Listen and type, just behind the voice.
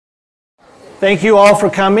Thank you all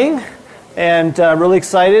for coming, and really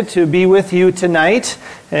excited to be with you tonight.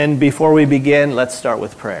 And before we begin, let's start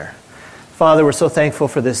with prayer. Father, we're so thankful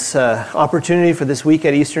for this opportunity for this week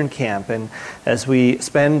at Eastern Camp. And as we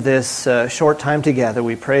spend this short time together,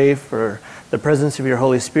 we pray for the presence of your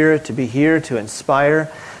Holy Spirit to be here to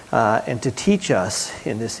inspire and to teach us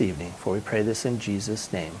in this evening. For we pray this in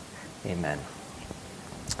Jesus' name. Amen.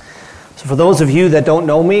 So for those of you that don't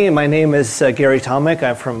know me, my name is Gary Tomic.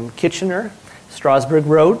 I'm from Kitchener, Strasbourg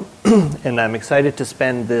Road, and I'm excited to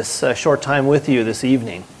spend this short time with you this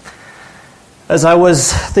evening. As I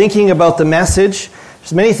was thinking about the message,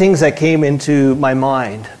 there's many things that came into my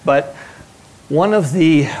mind, but one of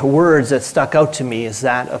the words that stuck out to me is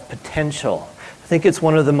that of potential. I think it's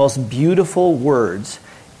one of the most beautiful words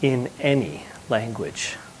in any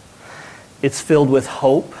language. It's filled with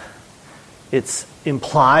hope. It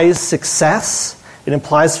implies success. It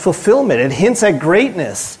implies fulfillment. It hints at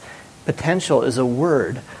greatness. Potential is a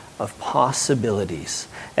word of possibilities.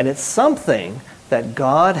 And it's something that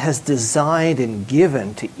God has designed and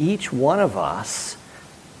given to each one of us,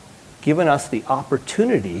 given us the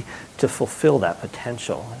opportunity to fulfill that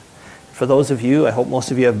potential. For those of you, I hope most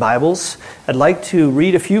of you have Bibles, I'd like to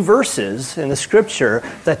read a few verses in the Scripture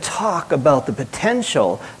that talk about the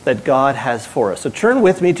potential that God has for us. So turn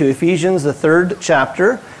with me to Ephesians, the 3rd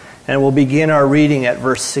chapter, and we'll begin our reading at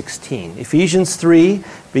verse 16. Ephesians 3,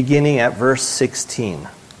 beginning at verse 16.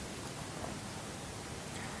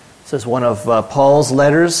 This is one of Paul's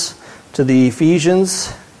letters to the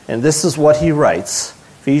Ephesians, and this is what he writes.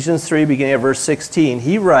 Ephesians 3, beginning at verse 16.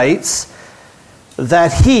 He writes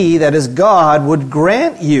that he, that is God, would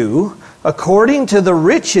grant you, according to the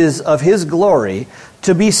riches of his glory,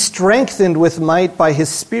 to be strengthened with might by his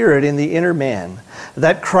Spirit in the inner man,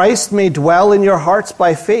 that Christ may dwell in your hearts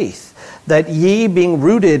by faith, that ye, being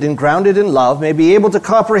rooted and grounded in love, may be able to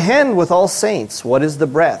comprehend with all saints what is the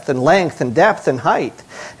breadth and length and depth and height,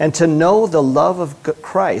 and to know the love of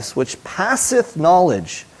Christ, which passeth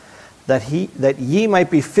knowledge, that ye might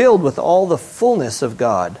be filled with all the fullness of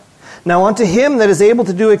God. Now unto him that is able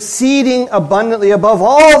to do exceeding abundantly above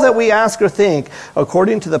all that we ask or think,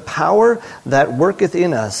 according to the power that worketh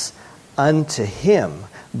in us, unto him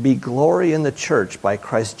be glory in the church by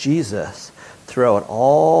Christ Jesus, throughout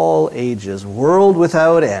all ages, world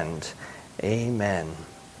without end. Amen.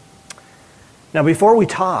 Now, before we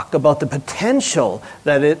talk about the potential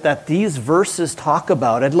that these verses talk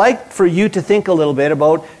about, I'd like for you to think a little bit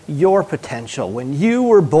about your potential. When you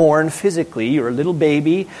were born physically, you're a little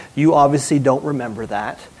baby, you obviously don't remember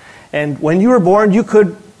that. And when you were born, you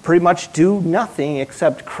could pretty much do nothing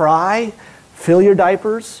except cry, fill your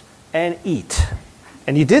diapers, and eat.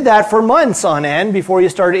 And you did that for months on end before you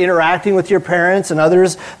started interacting with your parents and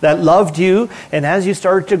others that loved you. And as you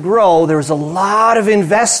started to grow, there was a lot of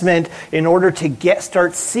investment in order to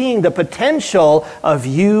start seeing the potential of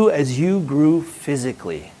you as you grew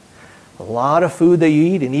physically. A lot of food that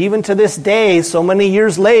you eat. And even to this day, so many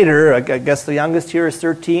years later, I guess the youngest here is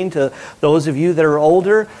 13, to those of you that are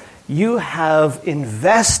older, you have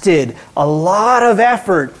invested a lot of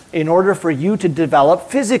effort in order for you to develop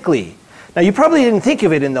physically. Now, you probably didn't think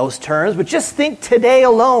of it in those terms, but just think today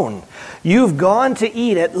alone. You've gone to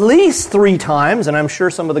eat at least 3 times, and I'm sure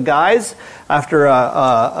some of the guys, after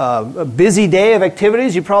a busy day of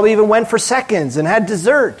activities, you probably even went for seconds and had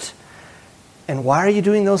dessert. And why are you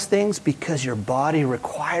doing those things? Because your body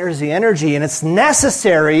requires the energy, and it's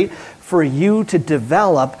necessary for you to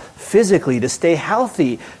develop physically, to stay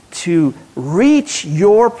healthy, to reach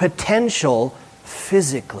your potential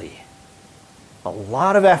physically. A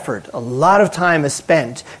lot of effort, a lot of time is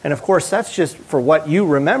spent. And of course, that's just for what you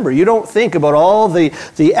remember. You don't think about all the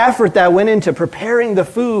effort that went into preparing the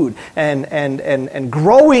food and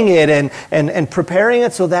growing it and preparing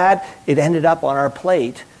it so that it ended up on our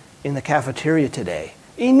plate in the cafeteria today.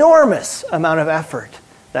 Enormous amount of effort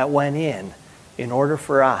that went in order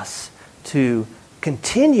for us to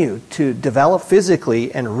continue to develop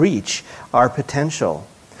physically and reach our potential.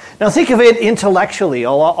 Now think of it intellectually.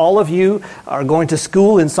 All of you are going to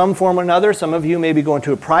school in some form or another. Some of you may be going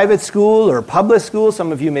to a private school or a public school.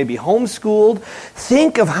 Some of you may be homeschooled.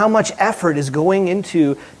 Think of how much effort is going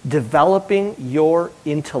into developing your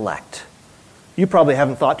intellect. You probably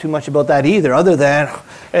haven't thought too much about that either, other than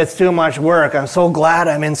it's too much work. I'm so glad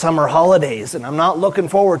I'm in summer holidays, and I'm not looking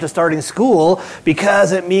forward to starting school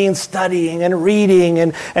because it means studying and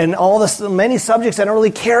reading and all this many subjects I don't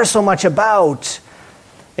really care so much about.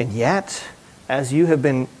 And yet, as you have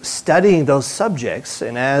been studying those subjects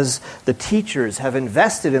and as the teachers have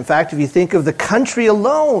invested, in fact, if you think of the country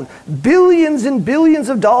alone, billions and billions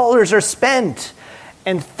of dollars are spent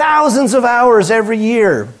and thousands of hours every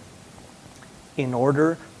year in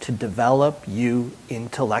order to develop you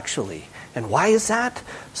intellectually. And why is that?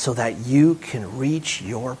 So that you can reach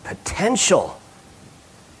your potential.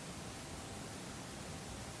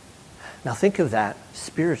 Now think of that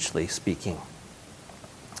spiritually speaking.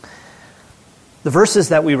 The verses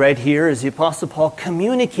that we read here is the Apostle Paul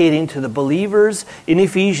communicating to the believers in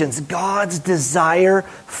Ephesians God's desire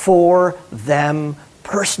for them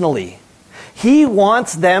personally. He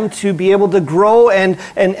wants them to be able to grow and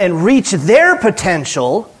reach their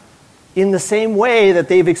potential in the same way that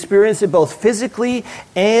they've experienced it both physically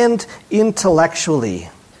and intellectually.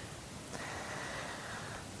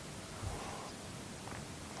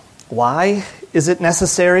 Why is it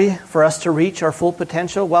necessary for us to reach our full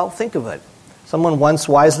potential? Well, think of it. Someone once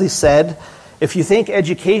wisely said, if you think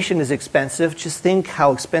education is expensive, just think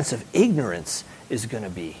how expensive ignorance is going to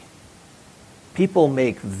be. People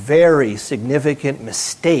make very significant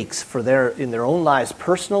mistakes in their own lives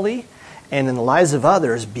personally and in the lives of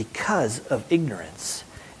others because of ignorance.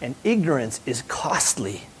 And ignorance is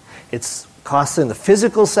costly. It's costly in the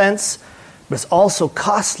physical sense, but it's also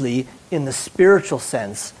costly in the spiritual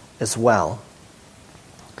sense as well.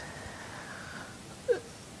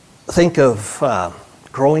 Think of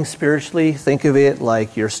growing spiritually. Think of it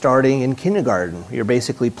like you're starting in kindergarten. You're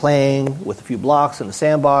basically playing with a few blocks in the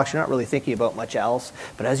sandbox. You're not really thinking about much else.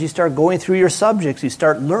 But as you start going through your subjects, you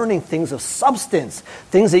start learning things of substance,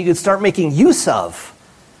 things that you can start making use of.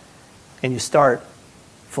 And you start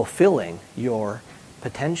fulfilling your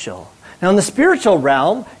potential. Now, in the spiritual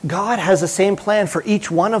realm, God has the same plan for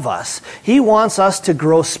each one of us. He wants us to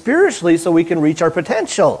grow spiritually so we can reach our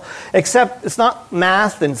potential. Except it's not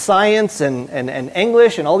math and science and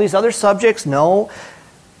English and all these other subjects. No,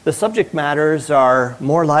 the subject matters are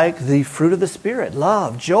more like the fruit of the Spirit.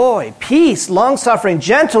 Love, joy, peace, long-suffering,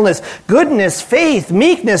 gentleness, goodness, faith,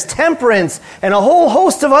 meekness, temperance, and a whole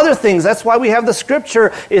host of other things. That's why we have the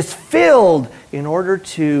Scripture is filled in order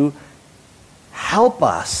to help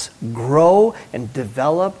us grow and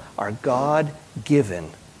develop our God-given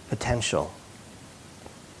potential.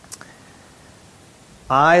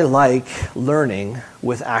 I like learning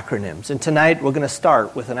with acronyms. And tonight we're going to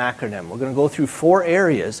start with an acronym. We're going to go through 4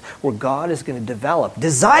 areas where God is going to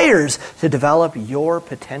desires to develop your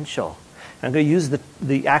potential. And I'm going to use the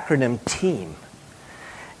acronym TEAM.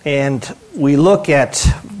 And we look at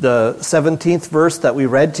the 17th verse that we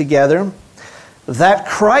read together. That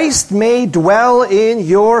Christ may dwell in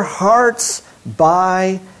your hearts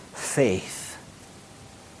by faith.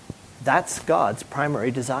 That's God's primary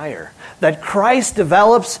desire. That Christ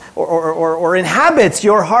develops or inhabits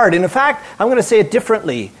your heart. And in fact, I'm going to say it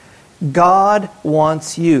differently. God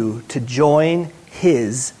wants you to join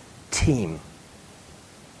His team.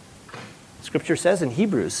 Scripture says in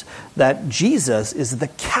Hebrews that Jesus is the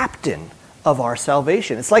captain of our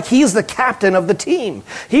salvation. It's like He's the captain of the team.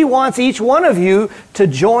 He wants each one of you to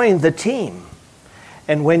join the team.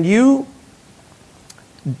 And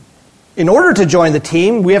in order to join the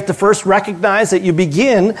team, we have to first recognize that you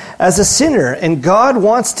begin as a sinner. And God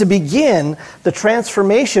wants to begin the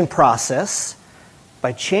transformation process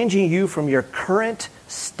by changing you from your current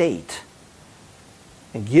state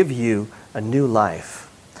and give you a new life.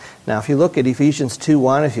 Now, if you look at Ephesians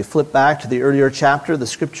 2:1, if you flip back to the earlier chapter, the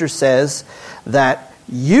Scripture says that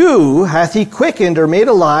you hath He quickened or made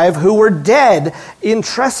alive who were dead in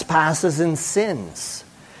trespasses and sins.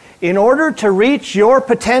 In order to reach your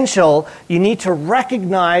potential, you need to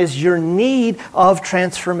recognize your need of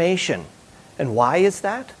transformation. And why is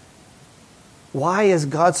that? Why is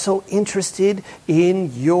God so interested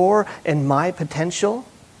in your and my potential?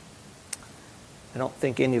 I don't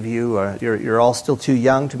think any of you, you're all still too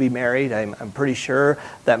young to be married. I'm pretty sure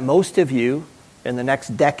that most of you in the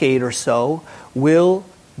next decade or so will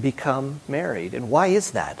become married. And why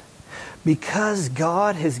is that? Because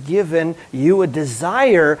God has given you a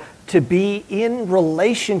desire to be in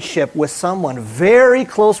relationship with someone, very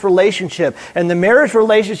close relationship. And the marriage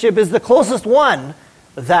relationship is the closest one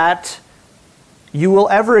that you will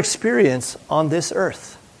ever experience on this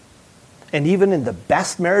earth. And even in the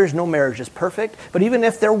best marriage, no marriage is perfect, but even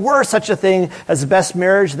if there were such a thing as the best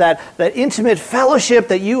marriage, that intimate fellowship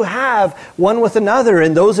that you have one with another,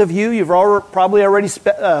 and those of you, you've probably already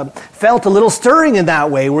felt a little stirring in that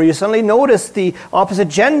way, where you suddenly notice the opposite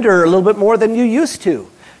gender a little bit more than you used to.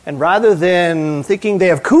 And rather than thinking they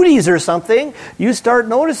have cooties or something, you start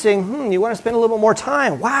noticing, you want to spend a little bit more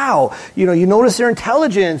time. Wow, you notice their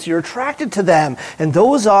intelligence, you're attracted to them. And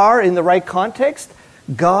those are, in the right context,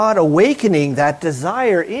 God awakening that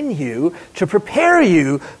desire in you to prepare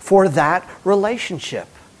you for that relationship.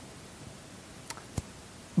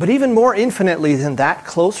 But even more infinitely than that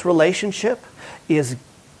close relationship is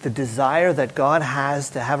the desire that God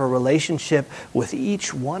has to have a relationship with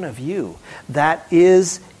each one of you that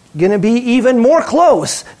is going to be even more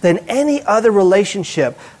close than any other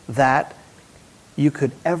relationship that you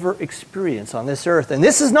could ever experience on this earth. And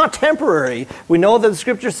this is not temporary. We know that the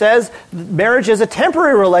Scripture says marriage is a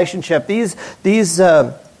temporary relationship.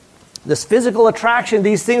 This physical attraction,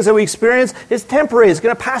 these things that we experience, is temporary. It's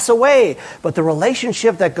going to pass away. But the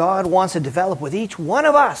relationship that God wants to develop with each one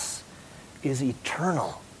of us is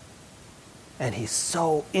eternal. And He's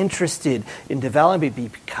so interested in developing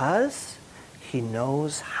it because He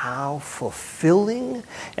knows how fulfilling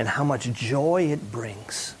and how much joy it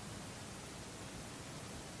brings.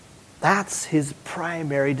 That's His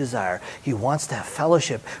primary desire. He wants to have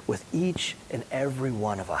fellowship with each and every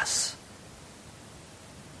one of us.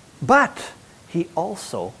 But He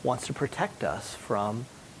also wants to protect us from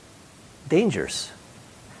dangers.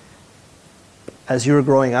 As you were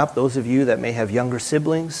growing up, those of you that may have younger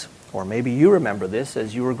siblings, or maybe you remember this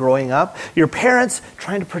as you were growing up, your parents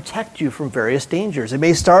trying to protect you from various dangers. It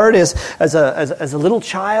may start as a little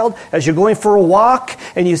child, as you're going for a walk,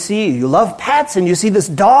 and you love pets, and you see this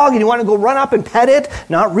dog, and you want to go run up and pet it,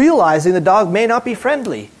 not realizing the dog may not be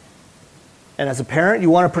friendly. And as a parent, you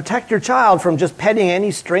want to protect your child from just petting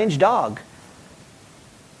any strange dog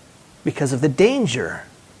because of the danger.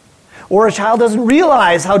 Or a child doesn't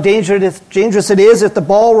realize how dangerous it is if the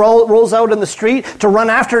ball rolls out in the street to run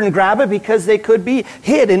after it and grab it because they could be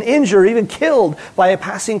hit and injured, even killed by a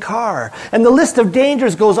passing car. And the list of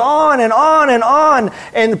dangers goes on and on and on.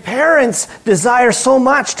 And the parents desire so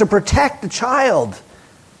much to protect the child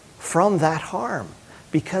from that harm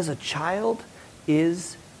because a child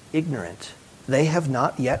is ignorant. They have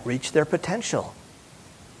not yet reached their potential.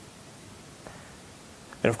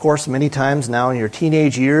 And of course, many times now in your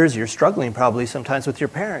teenage years, you're struggling probably sometimes with your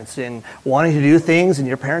parents in wanting to do things, and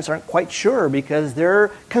your parents aren't quite sure because they're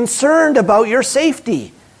concerned about your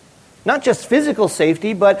safety. Not just physical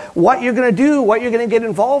safety, but what you're going to do, what you're going to get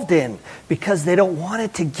involved in, because they don't want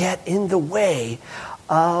it to get in the way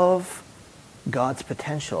of God's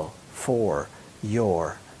potential for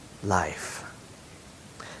your life.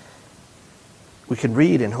 We can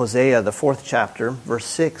read in Hosea, the 4th chapter, verse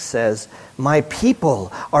 6 says, "My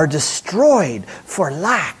people are destroyed for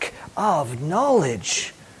lack of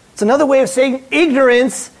knowledge." It's another way of saying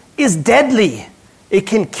ignorance is deadly. It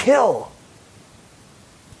can kill.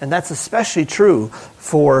 And that's especially true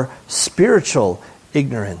for spiritual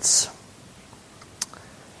ignorance.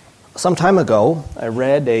 Some time ago, I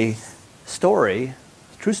read a story,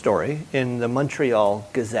 true story, in the Montreal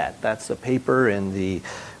Gazette. That's a paper in the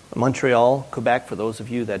Montreal, Quebec. For those of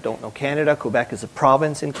you that don't know Canada, Quebec is a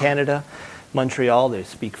province in Canada. Montreal, they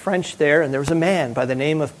speak French there. And there was a man by the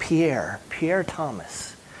name of Pierre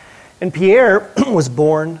Thomas. And Pierre was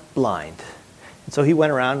born blind. And so he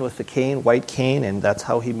went around with the cane, white cane, and that's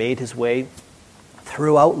how he made his way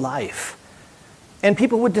throughout life. And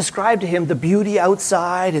people would describe to him the beauty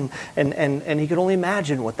outside, and he could only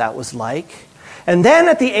imagine what that was like. And then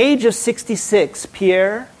at the age of 66,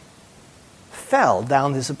 Pierre fell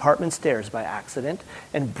down his apartment stairs by accident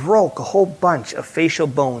and broke a whole bunch of facial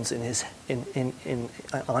bones on his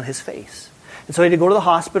face. And so he had to go to the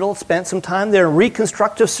hospital, spent some time there in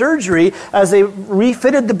reconstructive surgery as they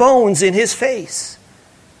refitted the bones in his face.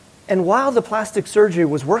 And while the plastic surgery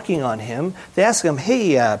was working on him, they asked him,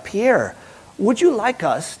 "Hey, Pierre, would you like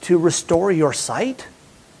us to restore your sight?"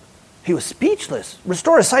 He was speechless.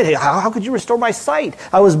 Restore his sight? Hey, how could you restore my sight?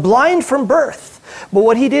 I was blind from birth. But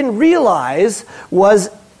what he didn't realize was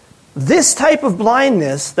this type of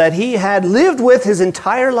blindness that he had lived with his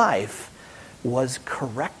entire life was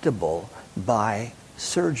correctable by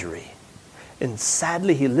surgery. And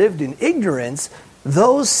sadly, he lived in ignorance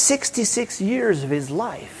those 66 years of his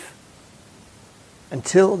life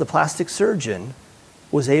until the plastic surgeon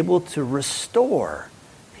was able to restore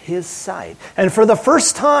his sight. And for the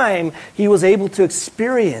first time, he was able to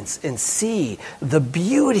experience and see the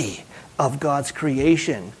beauty of God's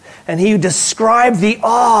creation. And he described the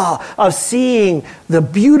awe of seeing the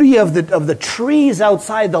beauty of the trees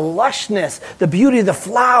outside, the lushness, the beauty of the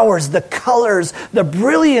flowers, the colors, the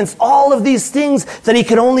brilliance, all of these things that he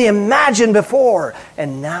could only imagine before.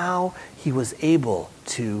 And now he was able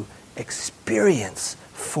to experience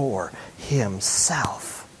for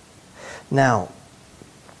himself. Now,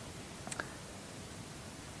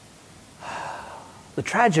 the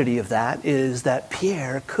tragedy of that is that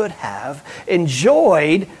Pierre could have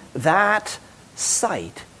enjoyed that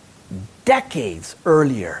sight decades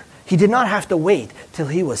earlier. He did not have to wait till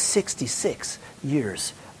he was 66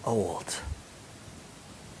 years old.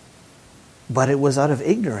 But it was out of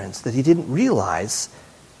ignorance that he didn't realize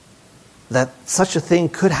that such a thing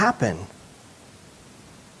could happen.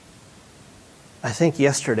 I think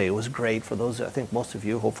yesterday was great for those, I think most of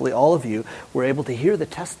you, hopefully all of you, were able to hear the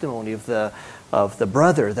testimony of the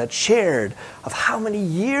brother that shared of how many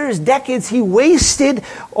years, decades he wasted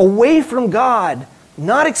away from God,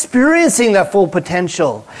 not experiencing that full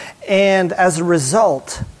potential, and as a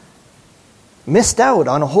result, missed out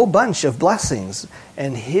on a whole bunch of blessings.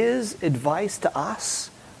 And his advice to us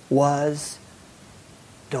was,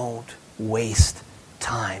 don't waste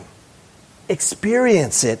time.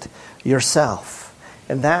 Experience it yourself.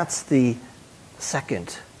 And that's the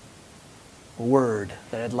second word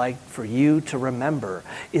that I'd like for you to remember,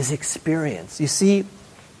 is experience. You see,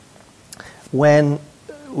 when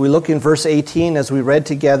we look in verse 18 as we read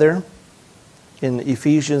together in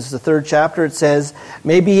Ephesians, the 3rd chapter, it says,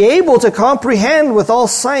 may be able to comprehend with all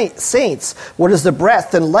saints what is the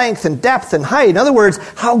breadth and length and depth and height. In other words,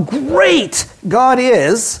 how great God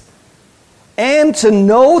is, and to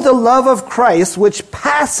know the love of Christ which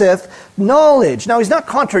passeth knowledge. Now, he's not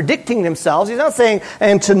contradicting himself. He's not saying,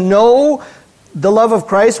 and to know the love of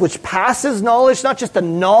Christ which passes knowledge, not just a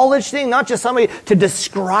knowledge thing, not just somebody to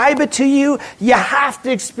describe it to you. You have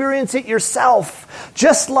to experience it yourself.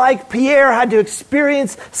 Just like Pierre had to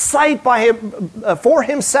experience sight for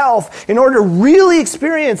himself in order to really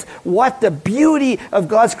experience what the beauty of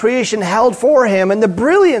God's creation held for him and the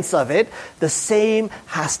brilliance of it, the same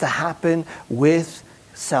has to happen with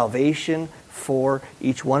salvation for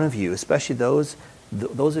each one of you, especially those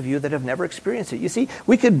of you that have never experienced it. You see,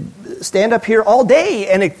 we could stand up here all day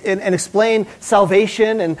and explain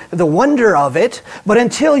salvation and the wonder of it, but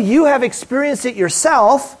until you have experienced it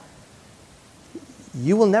yourself,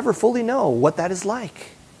 you will never fully know what that is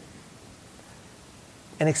like.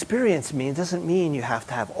 And experience doesn't mean you have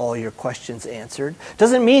to have all your questions answered.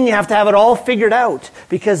 Doesn't mean you have to have it all figured out,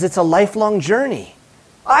 because it's a lifelong journey.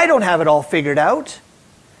 I don't have it all figured out.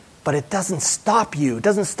 But it doesn't stop you, it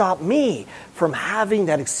doesn't stop me from having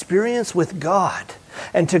that experience with God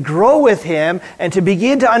and to grow with Him and to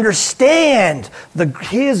begin to understand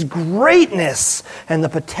His greatness and the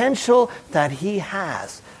potential that He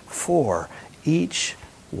has for each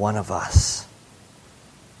one of us.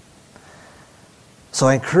 So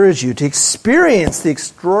I encourage you to experience the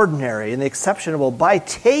extraordinary and the exceptional by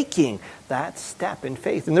taking that step in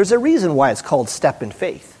faith. And there's a reason why it's called step in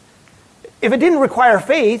faith. If it didn't require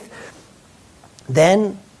faith,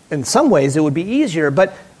 then in some ways it would be easier.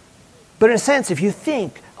 But in a sense, if you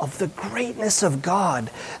think of the greatness of God,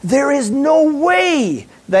 there is no way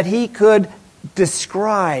that He could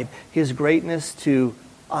describe His greatness to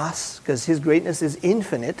us, because His greatness is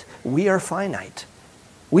infinite. We are finite.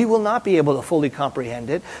 We will not be able to fully comprehend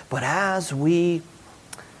it, but as we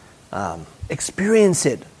experience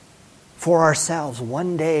it for ourselves,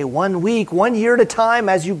 one day, 1 week, 1 year at a time,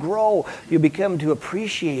 as you grow, you become to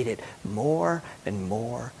appreciate it more and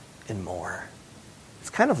more and more.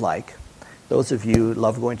 It's kind of like those of you who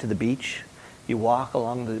love going to the beach. You walk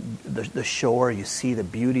along the shore, you see the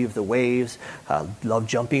beauty of the waves, love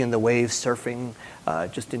jumping in the waves, surfing,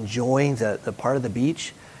 just enjoying the part of the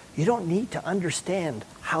beach. You don't need to understand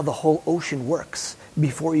how the whole ocean works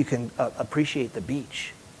before you can appreciate the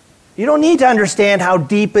beach. You don't need to understand how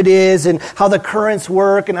deep it is and how the currents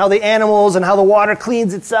work and how the animals and how the water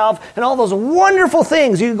cleans itself and all those wonderful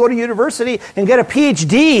things. You can go to university and get a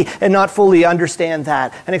PhD and not fully understand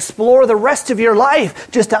that, and explore the rest of your life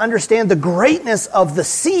just to understand the greatness of the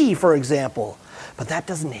sea, for example. But that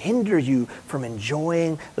doesn't hinder you from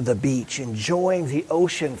enjoying the beach, enjoying the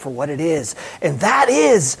ocean for what it is. And that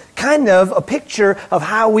is kind of a picture of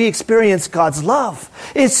how we experience God's love.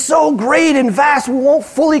 It's so great and vast, we won't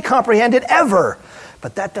fully comprehend it ever.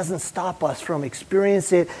 But that doesn't stop us from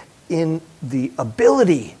experiencing it in the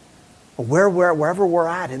ability of wherever we're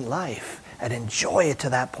at in life, and enjoy it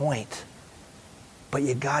to that point. But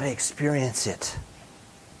you got to experience it.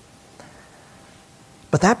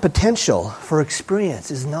 But that potential for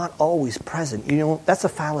experience is not always present. You know, that's a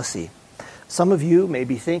fallacy. Some of you may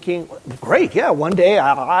be thinking, great, yeah, one day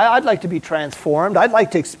I'd like to be transformed. I'd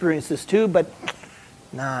like to experience this too, but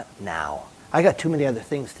not now. I got too many other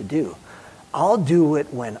things to do. I'll do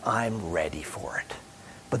it when I'm ready for it.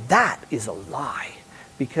 But that is a lie,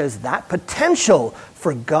 because that potential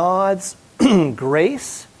for God's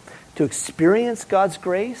grace, to experience God's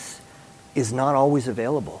grace, is not always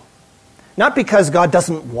available. Not because God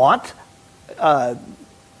doesn't want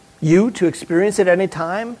you to experience it any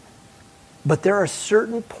time, but there are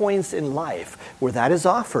certain points in life where that is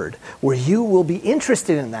offered, where you will be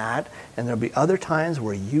interested in that, and there'll be other times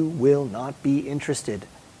where you will not be interested.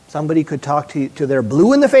 Somebody could talk to their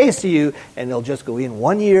blue in the face to you, and they'll just go in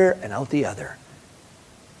one ear and out the other.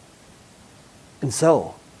 And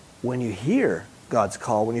so, when you hear God's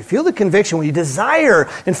call, when you feel the conviction, when you desire,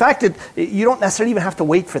 in fact, you don't necessarily even have to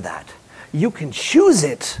wait for that. You can choose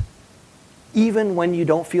it even when you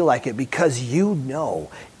don't feel like it, because you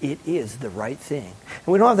know it is the right thing. And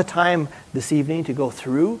we don't have the time this evening to go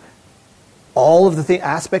through all of the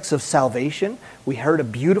aspects of salvation. We heard a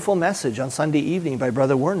beautiful message on Sunday evening by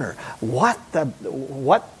Brother Werner. What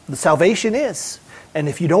the salvation is. And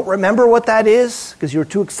if you don't remember what that is, because you're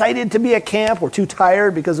too excited to be at camp or too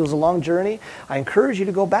tired because it was a long journey, I encourage you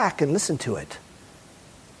to go back and listen to it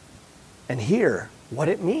and hear what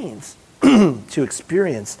it means to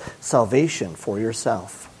experience salvation for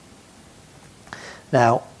yourself.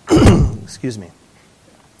 Now, excuse me,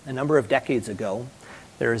 a number of decades ago,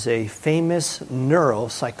 there's a famous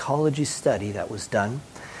neuropsychology study that was done.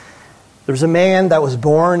 There's a man that was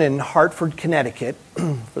born in Hartford, Connecticut.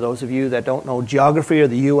 For those of you that don't know geography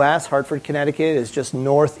of the U.S., Hartford, Connecticut is just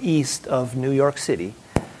northeast of New York City.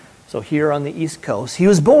 So here on the East Coast, he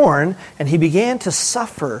was born and he began to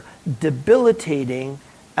suffer debilitating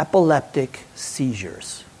epileptic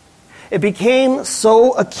seizures. It became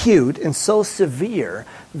so acute and so severe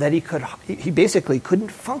that he basically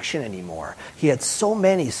couldn't function anymore. He had so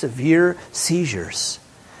many severe seizures.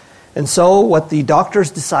 And so what the doctors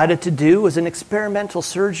decided to do was an experimental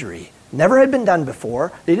surgery. Never had been done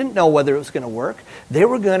before. They didn't know whether it was going to work.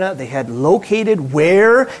 They had located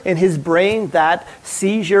where in his brain that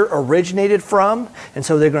seizure originated from. And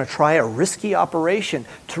so they're going to try a risky operation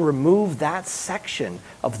to remove that section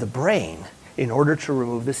of the brain in order to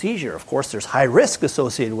remove the seizure. Of course, there's high risk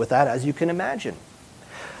associated with that, as you can imagine.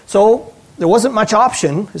 So there wasn't much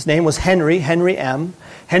option. His name was Henry M.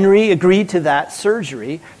 Henry agreed to that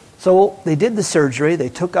surgery. So they did the surgery. They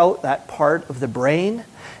took out that part of the brain.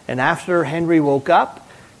 And after Henry woke up,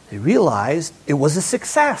 they realized it was a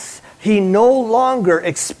success. He no longer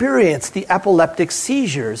experienced the epileptic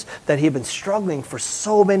seizures that he had been struggling for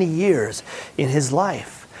so many years in his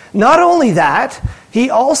life. Not only that, he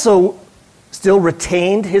also still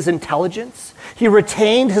retained his intelligence. He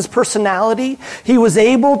retained his personality. He was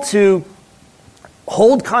able to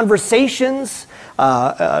hold conversations.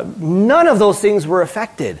 None of those things were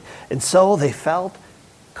affected. And so they felt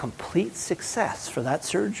complete success for that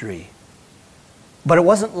surgery. But it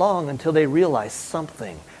wasn't long until they realized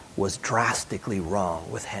something was drastically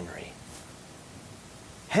wrong with Henry.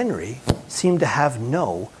 Henry seemed to have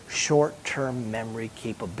no short-term memory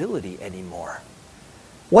capability anymore.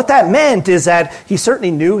 What that meant is that he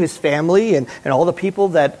certainly knew his family and all the people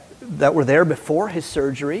that were there before his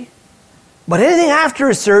surgery. But anything after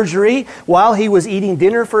his surgery, while he was eating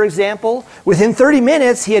dinner, for example, within 30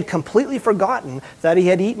 minutes, he had completely forgotten that he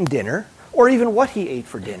had eaten dinner or even what he ate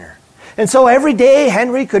for dinner. And so every day,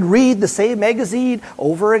 Henry could read the same magazine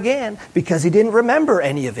over again because he didn't remember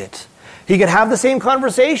any of it. He could have the same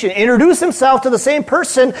conversation, introduce himself to the same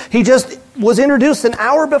person he just was introduced an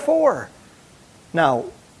hour before. Now,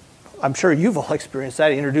 I'm sure you've all experienced that.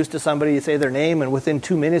 You introduce to somebody, you say their name, and within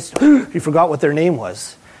 2 minutes, you forgot what their name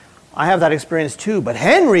was. I have that experience too, but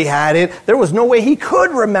Henry had it. There was no way he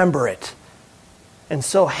could remember it. And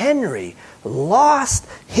so Henry lost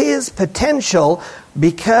his potential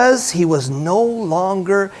because he was no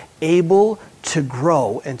longer able to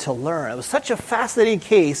grow and to learn. It was such a fascinating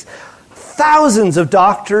case. Thousands of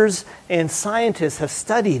doctors and scientists have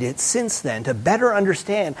studied it since then to better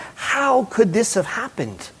understand how could this have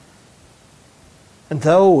happened. And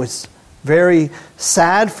though it's very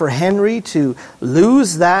sad for Henry to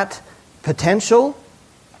lose that potential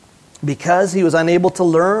because he was unable to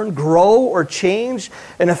learn, grow, or change.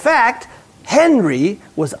 In effect, Henry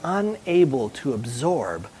was unable to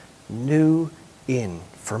absorb new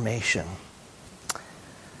information.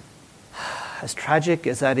 As tragic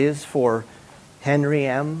as that is for Henry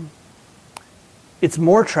M., it's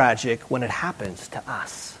more tragic when it happens to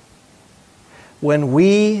us. When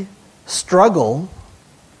we struggle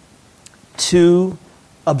to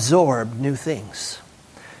absorb new things.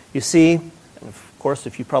 You see, and of course,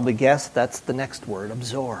 if you probably guessed, that's the next word,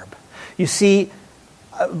 absorb. You see,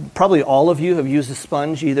 probably all of you have used a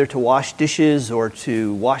sponge either to wash dishes or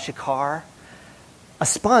to wash a car. A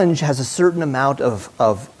sponge has a certain amount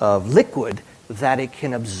of liquid that it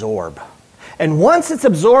can absorb. And once it's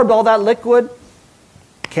absorbed all that liquid,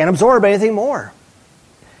 it can't absorb anything more.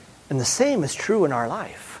 And the same is true in our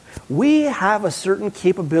life. We have a certain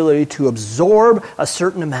capability to absorb a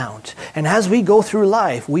certain amount. And as we go through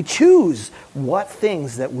life, we choose what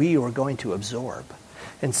things that we are going to absorb.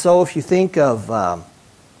 And so if you think of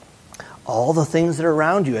all the things that are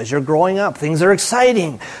around you as you're growing up. Things that are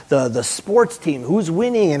exciting. The sports team, who's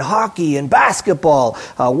winning in hockey and basketball.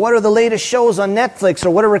 What are the latest shows on Netflix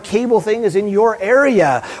or whatever cable thing is in your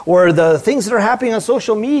area. Or the things that are happening on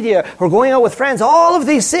social media or going out with friends. All of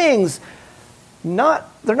these things,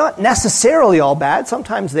 they're not necessarily all bad.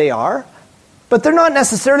 Sometimes they are. But they're not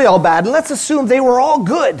necessarily all bad. And let's assume they were all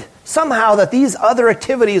good. Somehow that these other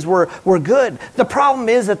activities were good. The problem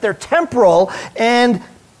is that they're temporal and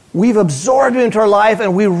we've absorbed it into our life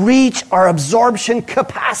and we reach our absorption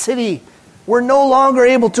capacity. We're no longer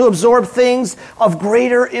able to absorb things of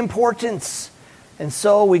greater importance. And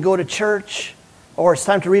so we go to church, or it's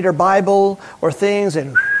time to read our Bible or things,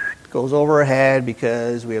 and it goes over our head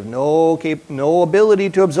because we have no ability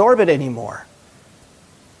to absorb it anymore.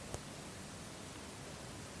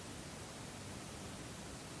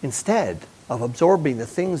 Instead of absorbing the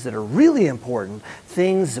things that are really important,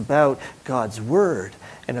 things about God's Word,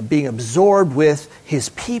 and of being absorbed with His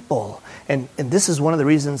people. And this is one of the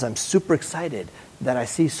reasons I'm super excited that I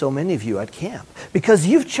see so many of you at camp. Because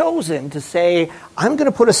you've chosen to say, I'm going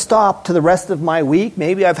to put a stop to the rest of my week.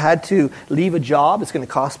 Maybe I've had to leave a job. It's going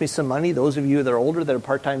to cost me some money. Those of you that are older that are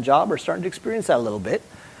part-time job are starting to experience that a little bit.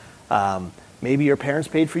 Maybe your parents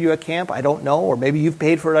paid for you at camp, I don't know, or maybe you've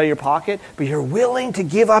paid for it out of your pocket, but you're willing to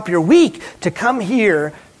give up your week to come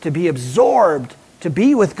here to be absorbed, to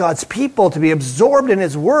be with God's people, to be absorbed in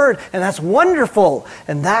His Word, and that's wonderful.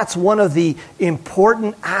 And that's one of the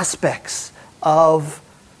important aspects of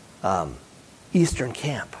Eastern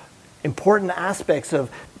Camp. Important aspects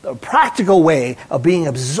of a practical way of being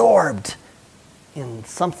absorbed in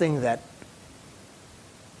something that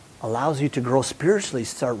allows you to grow spiritually,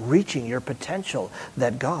 start reaching your potential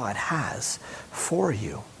that God has for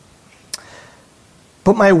you.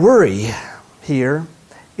 But my worry here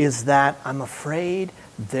is that I'm afraid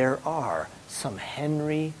there are some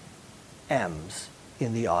Henry M's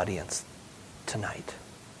in the audience tonight.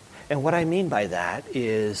 And what I mean by that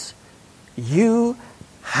is you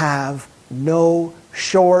have no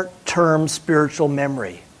short-term spiritual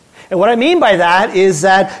memory. And what I mean by that is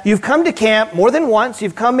that you've come to camp more than once.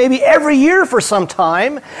 You've come maybe every year for some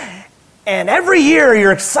time. And every year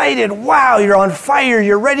you're excited. Wow, you're on fire.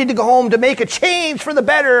 You're ready to go home to make a change for the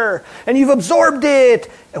better. And you've absorbed it.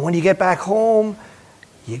 And when you get back home,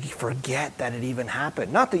 you forget that it even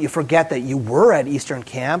happened. Not that you forget that you were at Eastern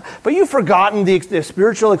Camp, but you've forgotten the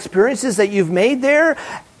spiritual experiences that you've made there.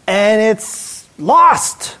 And it's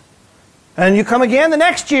lost. And you come again the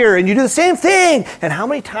next year and you do the same thing. And how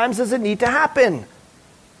many times does it need to happen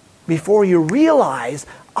before you realize,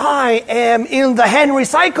 I am in the Henry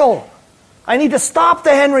cycle. I need to stop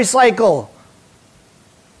the Henry cycle.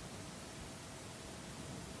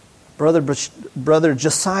 Brother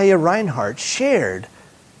Josiah Reinhardt shared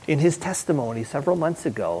in his testimony several months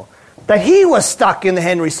ago that he was stuck in the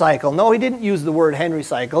Henry cycle. No, he didn't use the word Henry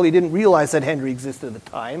cycle. He didn't realize that Henry existed at the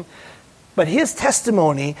time. But his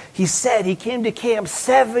testimony, he said he came to camp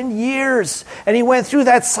 7 years and he went through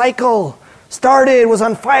that cycle. Started, was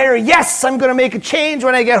on fire. Yes, I'm going to make a change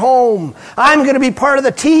when I get home. I'm going to be part of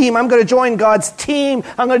the team. I'm going to join God's team.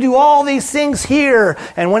 I'm going to do all these things here.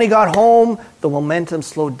 And when he got home, the momentum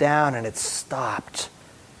slowed down and it stopped.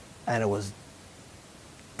 And it was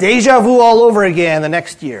deja vu all over again the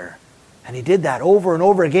next year. And he did that over and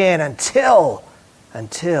over again until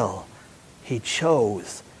he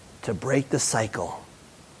chose to break the cycle.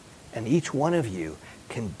 And each one of you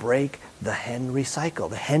can break the Henry cycle,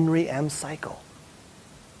 the Henry M cycle.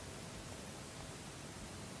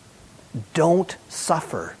 Don't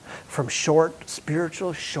suffer from short-term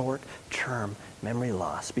memory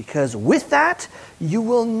loss, because with that, you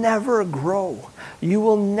will never grow. You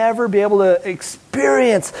will never be able to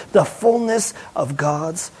experience the fullness of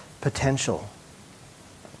God's potential.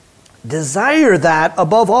 Desire that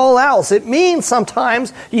above all else. It means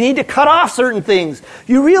sometimes you need to cut off certain things.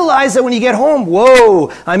 You realize that when you get home,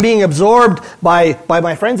 whoa, I'm being absorbed by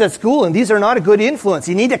my friends at school, and these are not a good influence.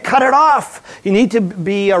 You need to cut it off. You need to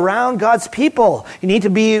be around God's people. You need to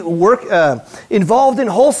be involved in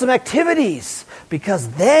wholesome activities, because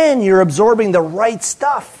then you're absorbing the right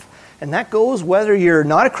stuff. And that goes whether you're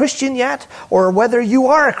not a Christian yet or whether you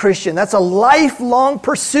are a Christian. That's a lifelong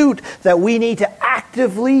pursuit that we need to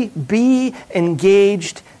actively be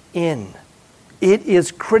engaged in. It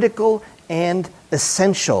is critical and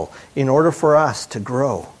essential in order for us to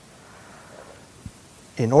grow,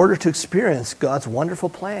 in order to experience God's wonderful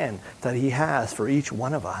plan that He has for each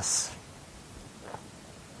one of us.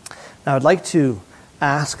 Now, I'd like to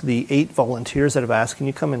ask the 8 volunteers that have asked, can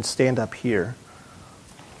you come and stand up here?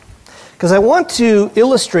 Because I want to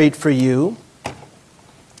illustrate for you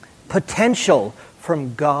potential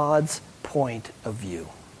from God's point of view.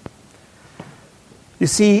 You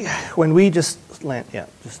see, when we just line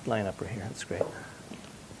up right here. That's great.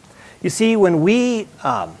 You see, when we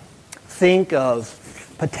think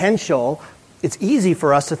of potential, it's easy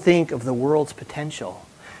for us to think of the world's potential.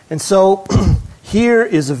 And so here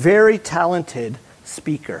is a very talented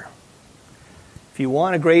speaker. If you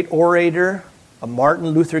want a great orator, a Martin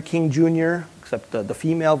Luther King Jr., except the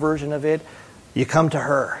female version of it, you come to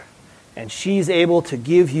her. And she's able to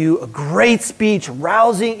give you a great speech,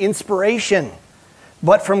 rousing inspiration.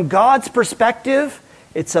 But from God's perspective,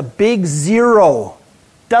 it's a big zero.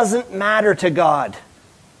 Doesn't matter to God.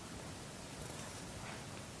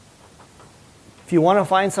 If you want to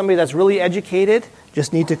find somebody that's really educated,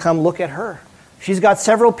 just need to come look at her. She's got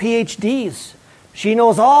several PhDs. She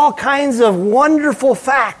knows all kinds of wonderful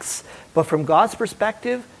facts. But from God's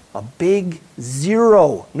perspective, a big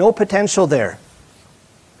zero. No potential there.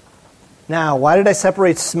 Now, why did I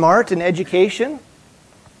separate smart and education?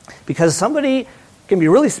 Because somebody can be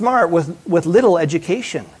really smart with little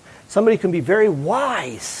education. Somebody can be very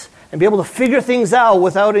wise and be able to figure things out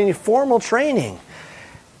without any formal training.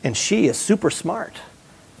 And she is super smart.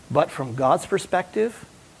 But from God's perspective,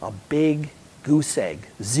 a big goose egg.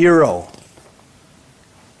 Zero.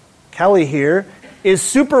 Kelly here is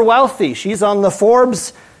super wealthy. She's on the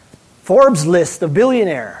Forbes list of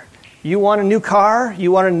billionaire. You want a new car?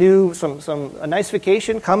 You want a nice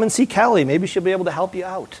vacation? Come and see Kelly. Maybe she'll be able to help you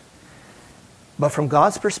out. But from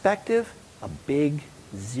God's perspective, a big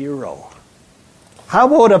zero. How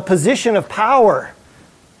about a position of power?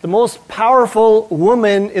 The most powerful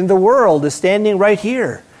woman in the world is standing right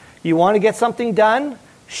here. You want to get something done?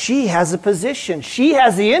 She has a position. She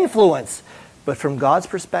has the influence. But from God's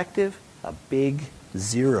perspective, a big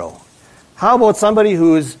zero. How about somebody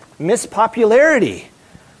who's Miss Popularity?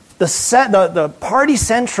 The party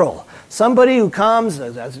central. Somebody who comes,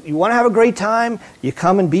 you want to have a great time, you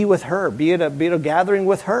come and be with her. Be at a gathering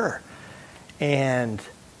with her. And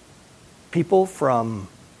people from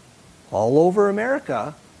all over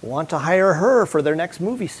America want to hire her for their next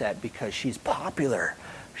movie set because she's popular.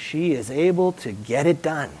 She is able to get it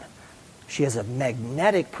done. She has a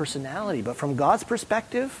magnetic personality. But from God's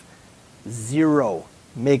perspective, zero.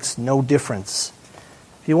 Makes no difference.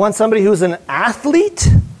 If you want somebody who's an athlete,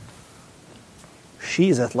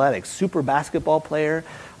 she's athletic. Super basketball player.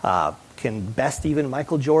 Can best even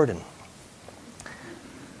Michael Jordan.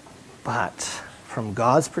 But from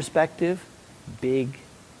God's perspective, big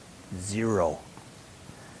zero.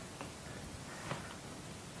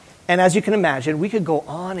 And as you can imagine, we could go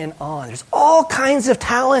on and on. There's all kinds of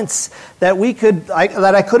talents that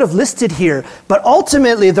I could have listed here. But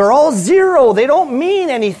ultimately, they're all zero. They don't mean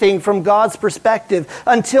anything from God's perspective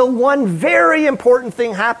until one very important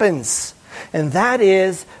thing happens. And that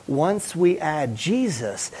is once we add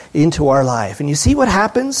Jesus into our life. And you see what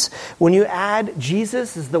happens when you add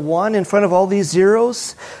Jesus as the one in front of all these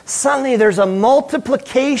zeros? Suddenly there's a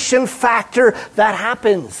multiplication factor that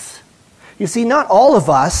happens. You see, not all of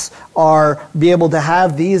us be able to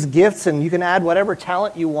have these gifts and you can add whatever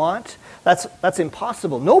talent you want. That's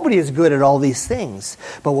impossible. Nobody is good at all these things.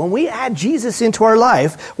 But when we add Jesus into our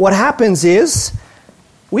life, what happens is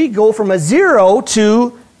we go from a zero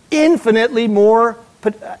to infinitely more.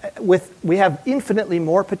 We have infinitely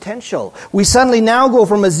more potential. We suddenly now go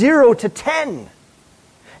from a 0 to 10.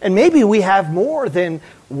 And maybe we have more than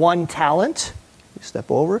one talent. Step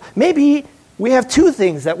over. Maybe we have two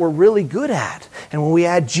things that we're really good at. And when we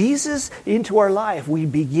add Jesus into our life, we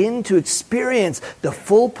begin to experience the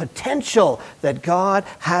full potential that God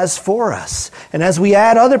has for us. And as we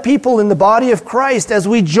add other people in the body of Christ, as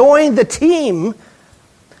we join the team,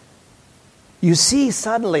 you see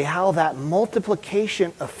suddenly how that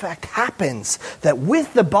multiplication effect happens. That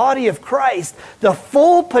with the body of Christ, the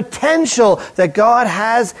full potential that God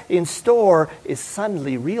has in store is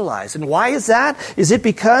suddenly realized. And why is that? Is it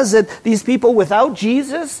because that these people without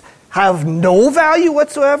Jesus have no value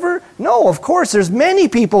whatsoever? No, of course. There's many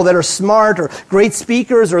people that are smart or great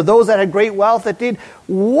speakers or those that had great wealth that did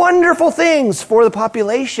wonderful things for the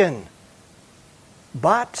population.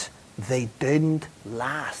 But they didn't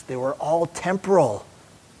last. They were all temporal.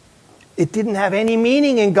 It didn't have any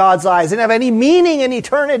meaning in God's eyes. It didn't have any meaning in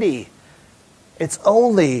eternity. It's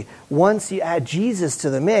only once you add Jesus to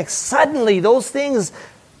the mix, suddenly those things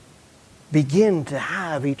begin to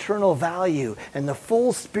have eternal value and the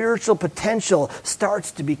full spiritual potential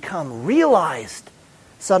starts to become realized.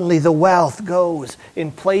 Suddenly the wealth goes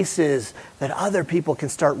in places that other people can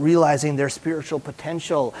start realizing their spiritual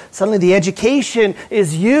potential. Suddenly the education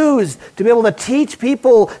is used to be able to teach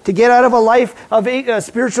people to get out of a life of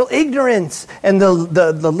spiritual ignorance. And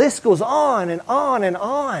the list goes on and on and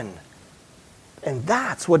on. And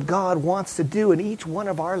that's what God wants to do in each one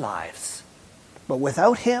of our lives. But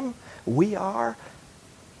without him, we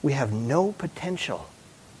have no potential.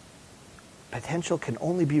 Potential can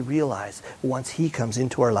only be realized once he comes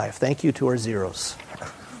into our life. Thank you to our zeros.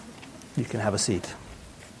 You can have a seat.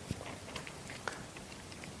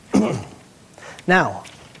 Now,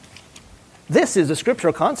 this is a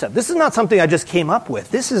scriptural concept. This is not something I just came up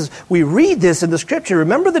with. We read this in the scripture.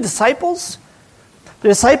 Remember the disciples? The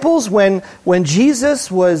disciples, when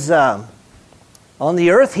Jesus was on the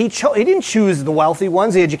earth, he didn't choose the wealthy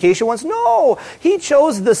ones, the education ones. No, he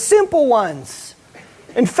chose the simple ones.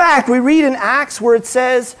 In fact, we read in Acts where it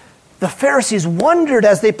says, the Pharisees wondered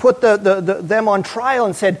as they put them on trial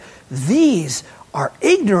and said, these are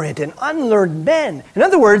ignorant and unlearned men. In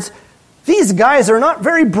other words, these guys are not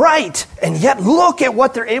very bright, and yet look at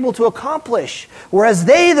what they're able to accomplish. Whereas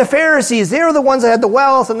the Pharisees, they were the ones that had the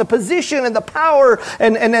wealth and the position and the power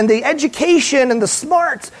and the education and the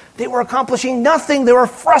smarts. They were accomplishing nothing. They were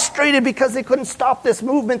frustrated because they couldn't stop this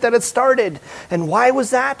movement that had started. And why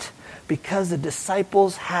was that? Because the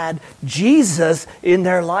disciples had Jesus in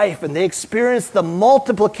their life, and they experienced the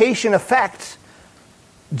multiplication effect.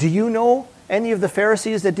 Do you know any of the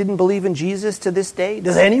Pharisees that didn't believe in Jesus to this day?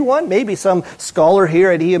 Does anyone? Maybe some scholar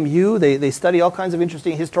here at EMU. They study all kinds of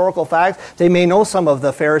interesting historical facts. They may know some of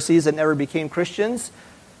the Pharisees that never became Christians.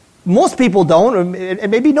 Most people don't,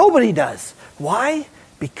 and maybe nobody does. Why?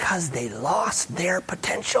 Because they lost their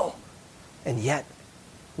potential. And yet,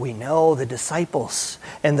 we know the disciples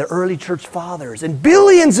and the early church fathers, and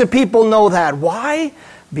billions of people know that. Why?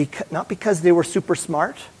 Not because they were super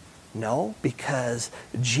smart. No, because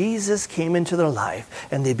Jesus came into their life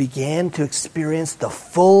and they began to experience the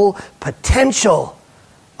full potential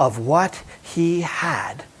of what he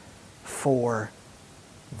had for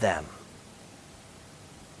them.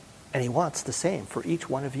 And he wants the same for each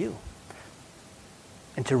one of you.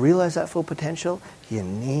 And to realize that full potential, you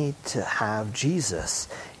need to have Jesus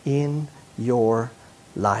in your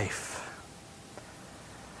life.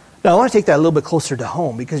 Now, I want to take that a little bit closer to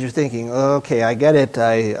home because you're thinking, okay, I get it.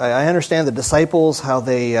 I understand the disciples, how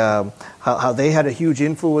they had a huge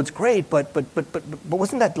influence. Great, but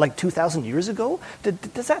wasn't that like 2,000 years ago?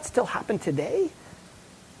 Does that still happen today?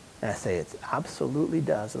 And I say it absolutely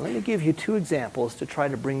does. And let me give you two examples to try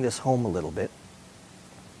to bring this home a little bit.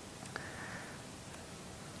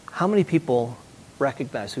 How many people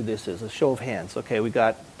recognize who this is? A show of hands. Okay, we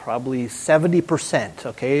got probably 70%.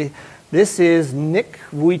 Okay. This is Nick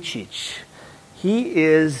Vujicic. He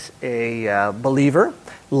is a believer.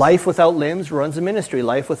 Life Without Limbs runs a ministry,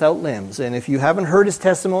 Life Without Limbs. And if you haven't heard his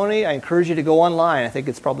testimony, I encourage you to go online. I think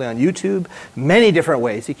it's probably on YouTube. Many different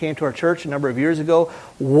ways. He came to our church a number of years ago.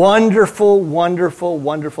 Wonderful, wonderful,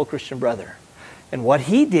 wonderful Christian brother. And what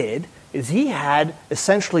he did is he had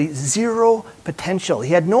essentially zero potential.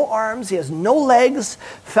 He had no arms, he has no legs,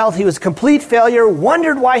 felt he was a complete failure,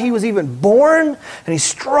 wondered why he was even born, and he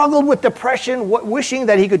struggled with depression, wishing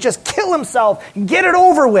that he could just kill himself and get it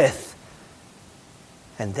over with.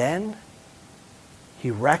 And then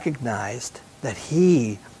he recognized that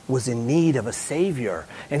he was in need of a Savior.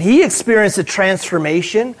 And he experienced a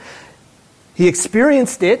transformation. He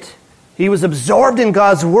experienced it. He was absorbed in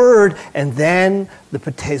God's Word, and then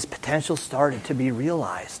his potential started to be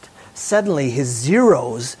realized. Suddenly, his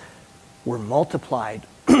zeros were multiplied.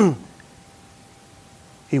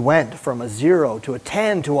 He went from a 0 to a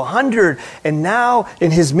 10 to 100, and now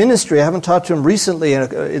in his ministry, I haven't talked to him recently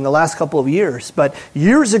in the last couple of years, but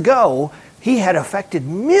years ago, he had affected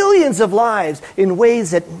millions of lives in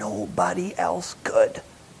ways that nobody else could.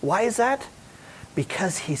 Why is that?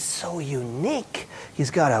 Because he's so unique.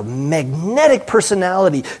 He's got a magnetic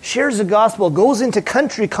personality, shares the gospel, goes into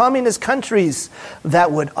communist countries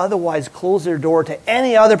that would otherwise close their door to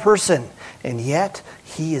any other person. And yet,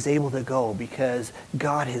 he is able to go because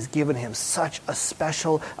God has given him such a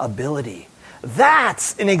special ability.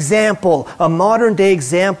 That's an example, a modern day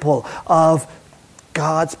example of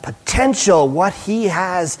God's potential, what he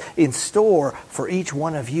has in store for each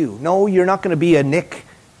one of you. No, you're not going to be a Nick,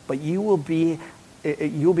 but you'll be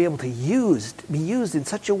able to be used in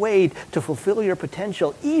such a way to fulfill your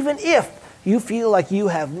potential, even if you feel like you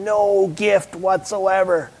have no gift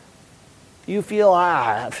whatsoever. You feel,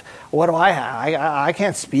 what do I have? I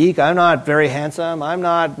can't speak. I'm not very handsome. I'm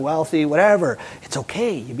not wealthy, whatever. It's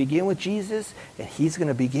okay. You begin with Jesus, and he's going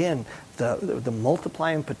to begin the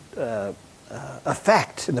multiplying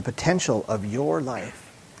effect and the potential of your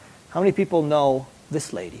life. How many people know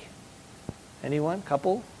this lady? Anyone?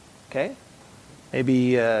 Couple? Okay.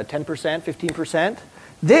 Maybe 10%, 15%.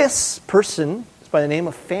 This person is by the name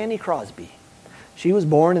of Fanny Crosby. She was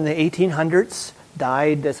born in the 1800s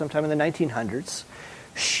died sometime in the 1900s.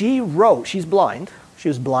 She's blind. She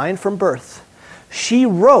was blind from birth. She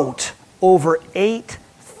wrote over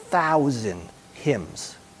 8,000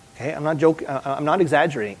 hymns. Okay, I'm not joking. I'm not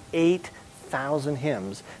exaggerating. 8,000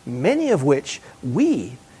 hymns, many of which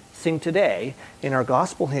we sing today in our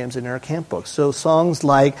gospel hymns and in our camp books. So songs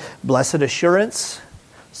like Blessed Assurance,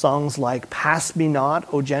 songs like Pass Me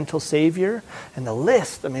Not, O Gentle Savior, and the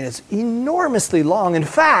list, it's enormously long. In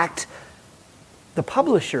fact, the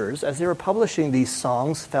publishers, as they were publishing these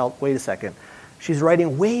songs, felt, wait a second, she's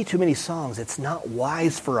writing way too many songs. It's not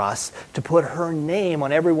wise for us to put her name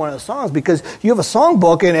on every one of the songs, because you have a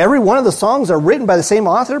songbook and every one of the songs are written by the same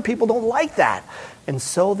author. People don't like that. And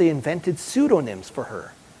so they invented pseudonyms for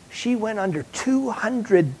her. She went under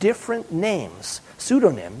 200 different names,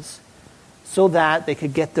 pseudonyms, so that they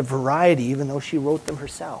could get the variety, even though she wrote them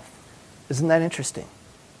herself. Isn't that interesting?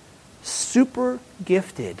 Super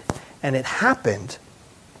gifted. And it happened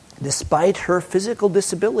despite her physical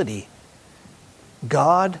disability.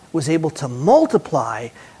 God was able to multiply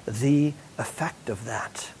the effect of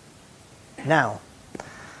that. Now,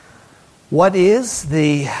 what is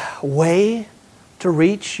the way to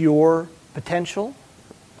reach your potential?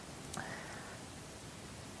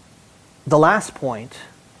 The last point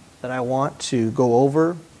that I want to go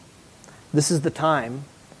over, this is the time.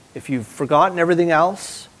 If you've forgotten everything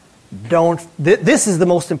else, this is the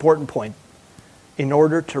most important point in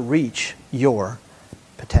order to reach your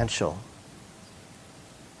potential.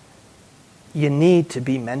 You need to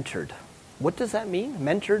be mentored. What does that mean?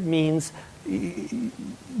 Mentored means you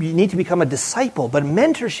need to become a disciple. But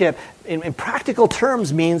mentorship, in practical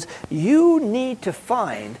terms, means you need to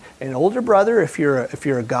find an older brother if you're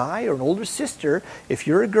a guy, or an older sister if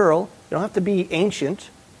you're a girl. You don't have to be ancient,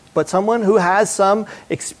 but someone who has some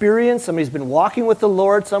experience, somebody who's been walking with the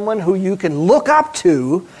Lord, someone who you can look up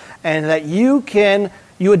to, and that you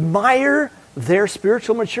admire their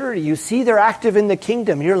spiritual maturity. You see they're active in the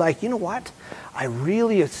kingdom. You're like, you know what? I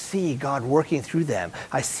really see God working through them.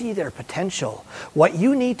 I see their potential. What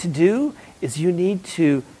you need to do is you need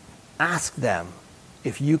to ask them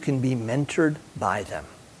if you can be mentored by them.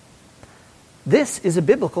 This is a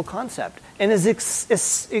biblical concept and is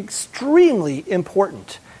extremely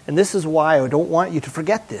important. And this is why I don't want you to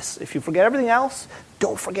forget this. If you forget everything else,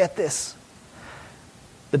 don't forget this.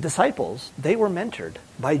 The disciples, they were mentored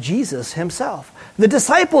by Jesus himself. The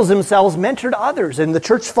disciples themselves mentored others. And the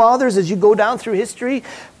church fathers, as you go down through history,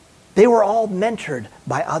 they were all mentored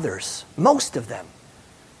by others, most of them.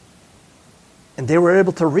 And they were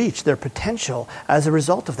able to reach their potential as a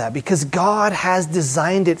result of that, because God has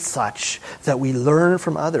designed it such that we learn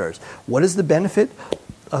from others. What is the benefit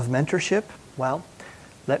of mentorship? Well,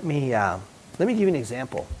 let me give you an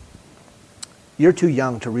example. You're too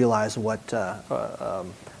young to realize what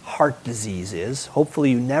heart disease is.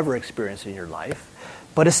 Hopefully you never experience it in your life.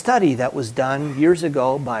 But a study that was done years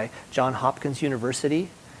ago by Johns Hopkins University,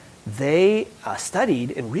 they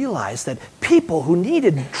studied and realized that people who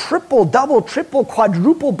needed triple, double, triple,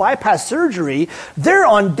 quadruple bypass surgery, they're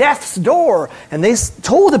on death's door. And they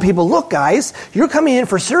told the people, look guys, you're coming in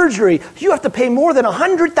for surgery. You have to pay more than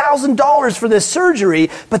 $100,000 for this surgery,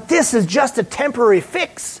 but this is just a temporary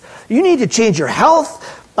fix. You need to change your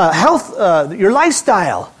your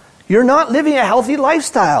lifestyle. You're not living a healthy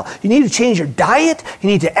lifestyle. You need to change your diet. You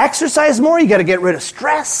need to exercise more. You got to get rid of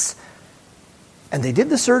stress. And they did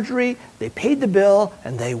the surgery, they paid the bill,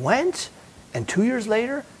 and they went. And 2 years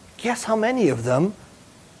later, guess how many of them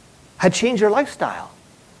had changed their lifestyle?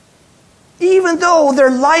 Even though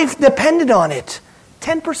their life depended on it.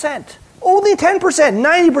 10%. Only 10%.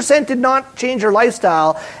 90% did not change their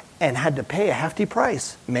lifestyle and had to pay a hefty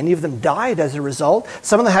price. Many of them died as a result.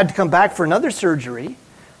 Some of them had to come back for another surgery.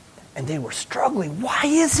 And they were struggling. Why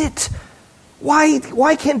is it?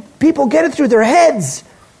 Why can't people get it through their heads?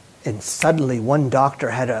 And suddenly one doctor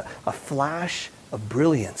had a flash of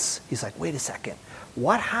brilliance. He's like, wait a second.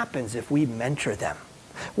 What happens if we mentor them?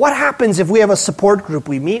 What happens if we have a support group?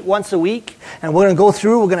 We meet once a week and we're going to go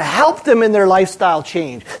through, we're going to help them in their lifestyle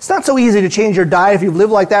change. It's not so easy to change your diet if you've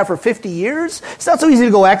lived like that for 50 years. It's not so easy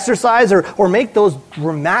to go exercise or make those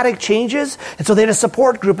dramatic changes. And so they had a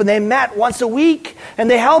support group and they met once a week and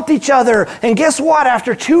they helped each other. And guess what?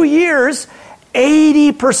 After 2 years,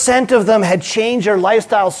 80% of them had changed their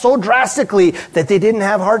lifestyle so drastically that they didn't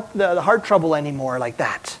have heart trouble anymore like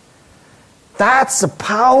that. That's a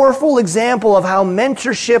powerful example of how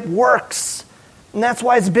mentorship works. And that's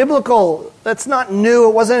why it's biblical. That's not new.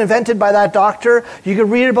 It wasn't invented by that doctor. You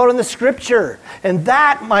can read about it in the scripture. And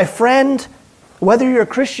that, my friend, whether you're a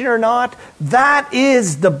Christian or not, that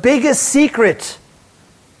is the biggest secret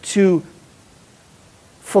to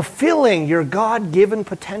fulfilling your God-given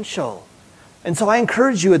potential. And so I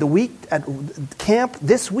encourage you at camp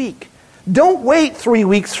this week, don't wait 3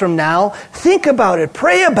 weeks from now. Think about it.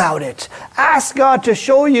 Pray about it. Ask God to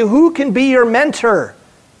show you who can be your mentor.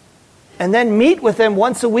 And then meet with them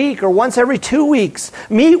once a week or once every 2 weeks.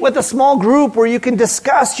 Meet with a small group where you can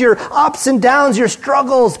discuss your ups and downs, your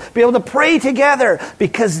struggles, be able to pray together,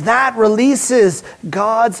 because that releases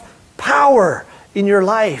God's power in your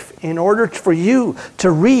life in order for you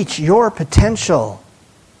to reach your potential.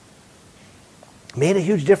 Made a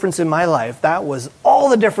huge difference in my life. That was all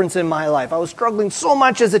the difference in my life. I was struggling so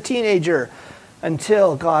much as a teenager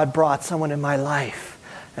until God brought someone in my life.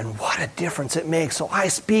 And what a difference it makes. So I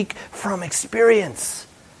speak from experience.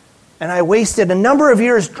 And I wasted a number of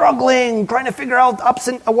years struggling, trying to figure out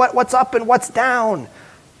what's up and what's down.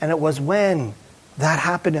 And it was when that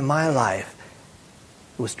happened in my life,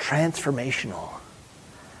 it was transformational.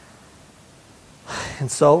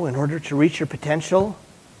 And so, in order to reach your potential,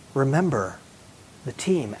 remember the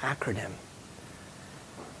TEAM acronym.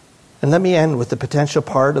 And let me end with the potential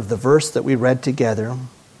part of the verse that we read together.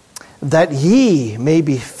 That ye may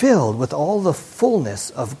be filled with all the fullness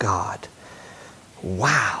of God.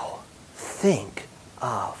 Wow. Think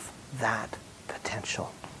of that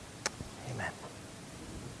potential. Amen.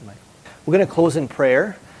 We're going to close in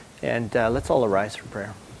prayer, and let's all arise for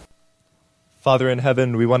prayer. Father in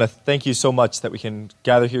heaven, we want to thank you so much that we can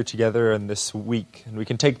gather here together in this week, and we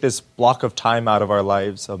can take this block of time out of our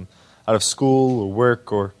lives, out of school or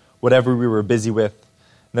work or whatever we were busy with,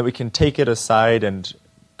 and that we can take it aside and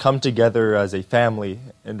come together as a family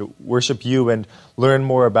and worship you and learn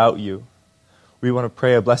more about you. We want to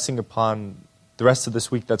pray a blessing upon the rest of this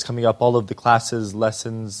week that's coming up, all of the classes,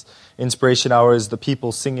 lessons, inspiration hours, the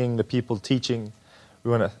people singing, the people teaching. We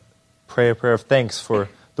want to pray a prayer of thanks for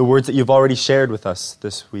the words that you've already shared with us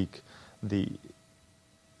this week, the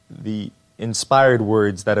inspired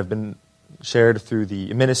words that have been shared through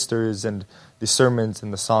the ministers and the sermons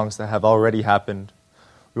and the songs that have already happened.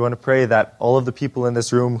 We want to pray that all of the people in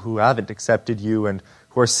this room who haven't accepted you and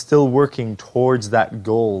who are still working towards that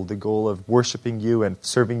goal, the goal of worshiping you and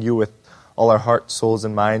serving you with all our hearts, souls,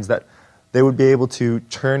 and minds, that they would be able to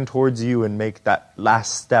turn towards you and make that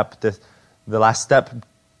last step, the last step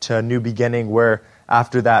to a new beginning, where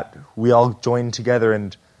after that we all join together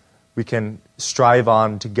and we can strive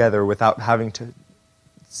on together without having to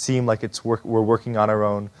seem like we're working on our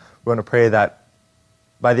own. We want to pray that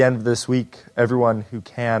by the end of this week, everyone who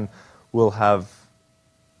can will have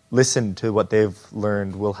listened to what they've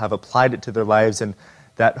learned, will have applied it to their lives, and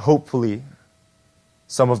that hopefully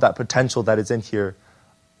some of that potential that is in here,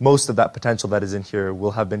 most of that potential that is in here,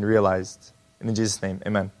 will have been realized. And in Jesus' name,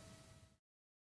 amen.